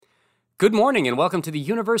Good morning and welcome to the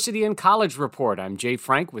University and College Report. I'm Jay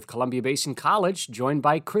Frank with Columbia Basin College, joined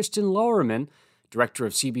by Kristen Lowerman, Director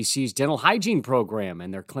of CBC's Dental Hygiene Program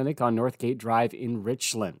and their clinic on Northgate Drive in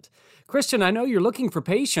Richland. Kristen, I know you're looking for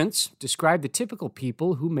patients. Describe the typical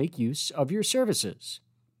people who make use of your services.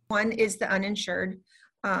 One is the uninsured,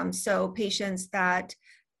 so patients that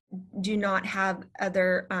do not have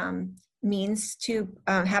other means to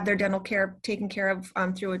have their dental care taken care of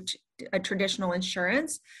through a traditional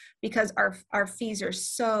insurance, because our fees are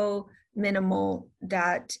so minimal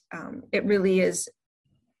that it really is,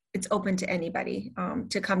 it's open to anybody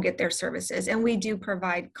to come get their services. And we do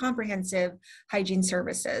provide comprehensive hygiene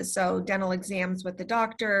services. So dental exams with the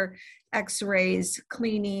doctor, x-rays,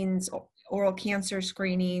 cleanings, oral cancer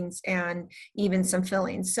screenings, and even some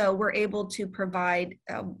fillings. So we're able to provide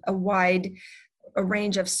a wide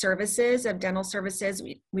range of services, of dental services.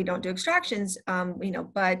 We don't do extractions,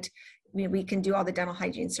 but we can do all the dental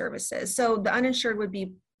hygiene services. So the uninsured would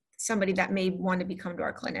be somebody that may want to come to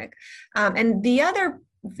our clinic. And the other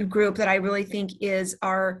group that I really think is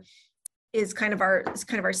kind of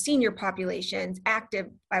our senior population, active,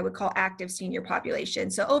 I would call active senior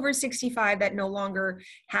population. So over 65 that no longer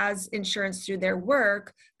has insurance through their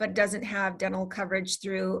work, but doesn't have dental coverage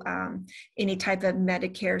through any type of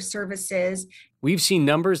Medicare services. We've seen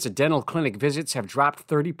numbers that dental clinic visits have dropped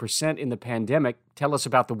 30% in the pandemic. Tell us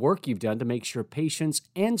about the work you've done to make sure patients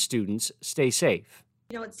and students stay safe.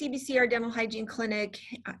 At CBC, our dental hygiene clinic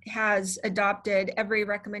has adopted every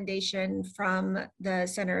recommendation from the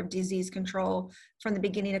Center of Disease Control from the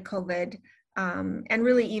beginning of COVID, and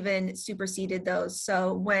really even superseded those.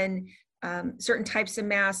 So when certain types of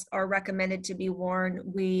masks are recommended to be worn,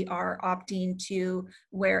 we are opting to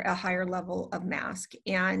wear a higher level of mask.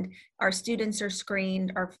 And our students are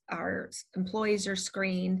screened, our employees are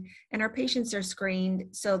screened, and our patients are screened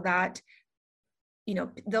so that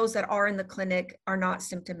those that are in the clinic are not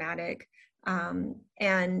symptomatic.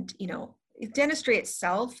 Dentistry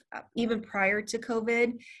itself, even prior to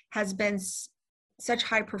COVID, has been such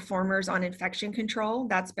high performers on infection control.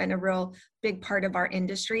 That's been a real big part of our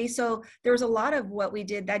industry. So there was a lot of what we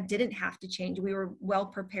did that didn't have to change. We were well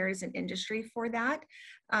prepared as an industry for that.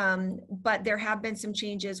 But there have been some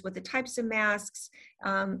changes with the types of masks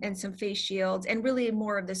and some face shields, and really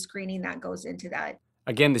more of the screening that goes into that.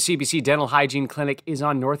 Again, the CBC Dental Hygiene Clinic is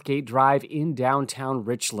on Northgate Drive in downtown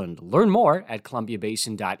Richland. Learn more at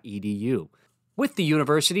columbiabasin.edu. With the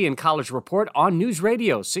University and College Report on News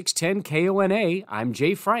Radio 610 KONA, I'm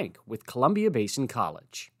Jay Frank with Columbia Basin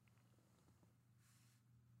College.